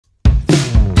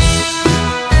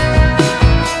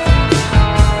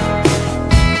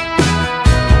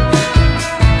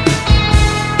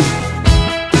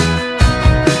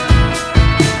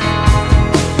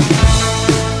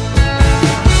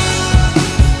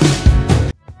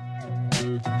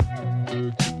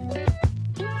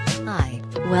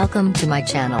Welcome to my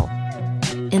channel.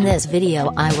 In this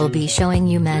video I will be showing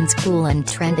you men's cool and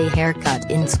trendy haircut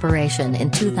inspiration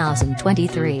in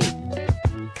 2023.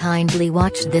 Kindly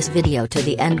watch this video to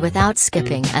the end without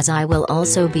skipping, as I will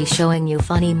also be showing you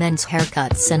funny men's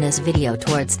haircuts in this video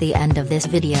towards the end of this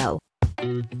video.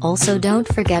 Also,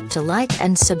 don't forget to like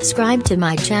and subscribe to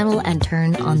my channel and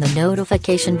turn on the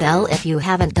notification bell if you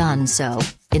haven't done so,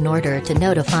 in order to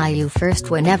notify you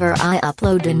first whenever I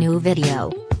upload a new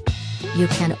video. You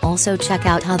can also check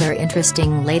out other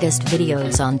interesting latest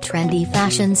videos on trendy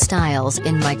fashion styles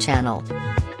in my channel.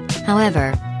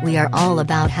 However, we are all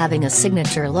about having a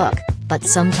signature look, but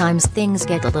sometimes things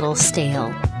get a little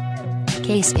stale.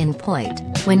 Case in point,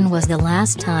 when was the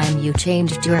last time you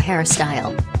changed your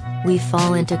hairstyle? We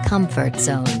fall into comfort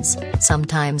zones,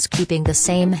 sometimes keeping the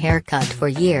same haircut for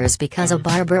years because a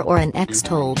barber or an ex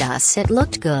told us it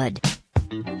looked good.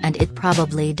 And it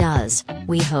probably does,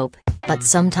 we hope, but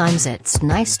sometimes it's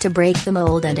nice to break the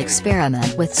mold and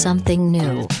experiment with something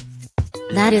new.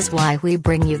 That is why we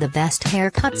bring you the best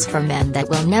haircuts for men that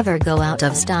will never go out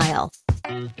of style.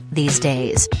 These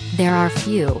days, there are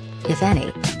few, if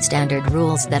any, standard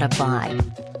rules that apply.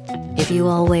 If you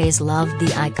always loved the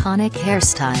iconic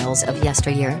hairstyles of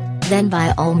yesteryear, then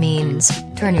by all means,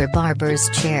 turn your barber's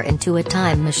chair into a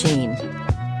time machine.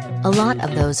 A lot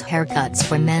of those haircuts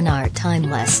for men are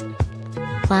timeless.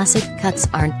 Classic cuts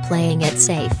aren't playing it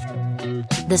safe.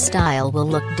 The style will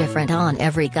look different on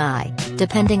every guy,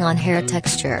 depending on hair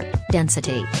texture,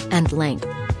 density, and length.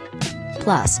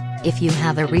 Plus, if you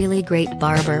have a really great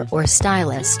barber or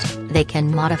stylist, they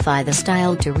can modify the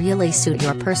style to really suit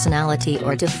your personality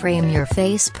or to frame your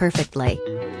face perfectly.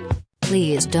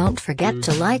 Please don't forget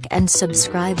to like and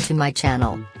subscribe to my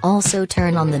channel, also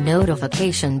turn on the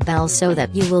notification bell so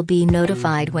that you will be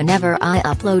notified whenever I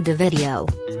upload a video.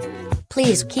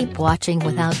 Please keep watching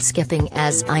without skipping,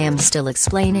 as I am still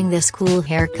explaining this cool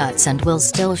haircuts and will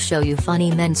still show you funny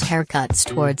men's haircuts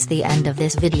towards the end of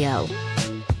this video.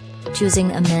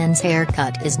 Choosing a men's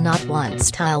haircut is not one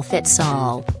style fits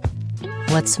all.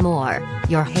 What's more,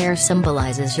 your hair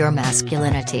symbolizes your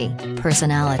masculinity,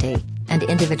 personality, and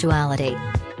individuality.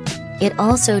 It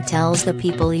also tells the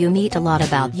people you meet a lot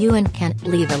about you and can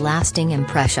leave a lasting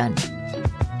impression.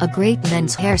 A great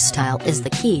men's hairstyle is the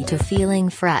key to feeling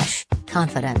fresh,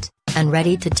 confident, and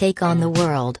ready to take on the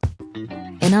world.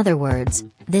 In other words,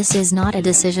 this is not a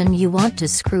decision you want to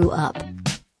screw up.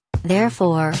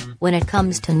 Therefore, when it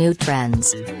comes to new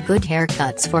trends, good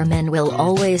haircuts for men will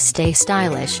always stay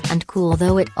stylish and cool,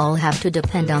 though it all have to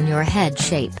depend on your head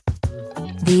shape.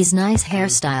 These nice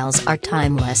hairstyles are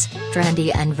timeless, trendy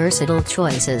and versatile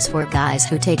choices for guys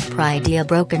who take pride in a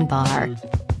broken bar.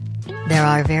 There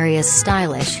are various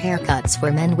stylish haircuts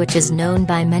for men, which is known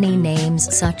by many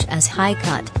names such as high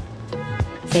cut,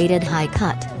 faded high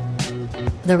cut,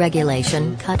 the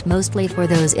regulation cut mostly for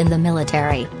those in the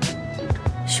military,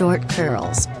 short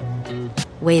curls,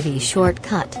 wavy short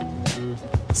cut,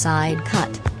 side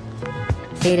cut,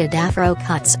 faded afro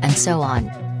cuts, and so on.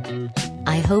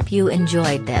 I hope you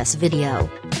enjoyed this video.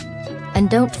 And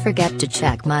don't forget to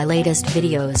check my latest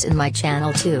videos in my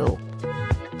channel too.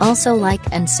 Also like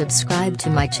and subscribe to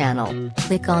my channel,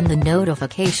 click on the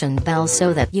notification bell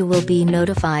so that you will be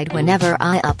notified whenever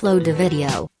I upload a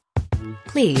video.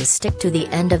 Please stick to the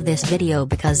end of this video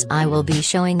because I will be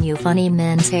showing you funny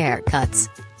men's haircuts.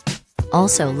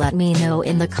 Also, let me know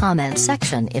in the comment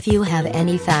section if you have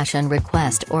any fashion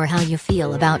request or how you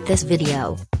feel about this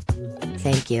video.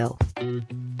 Thank you.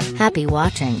 Happy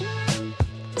watching.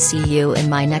 See you in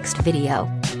my next video.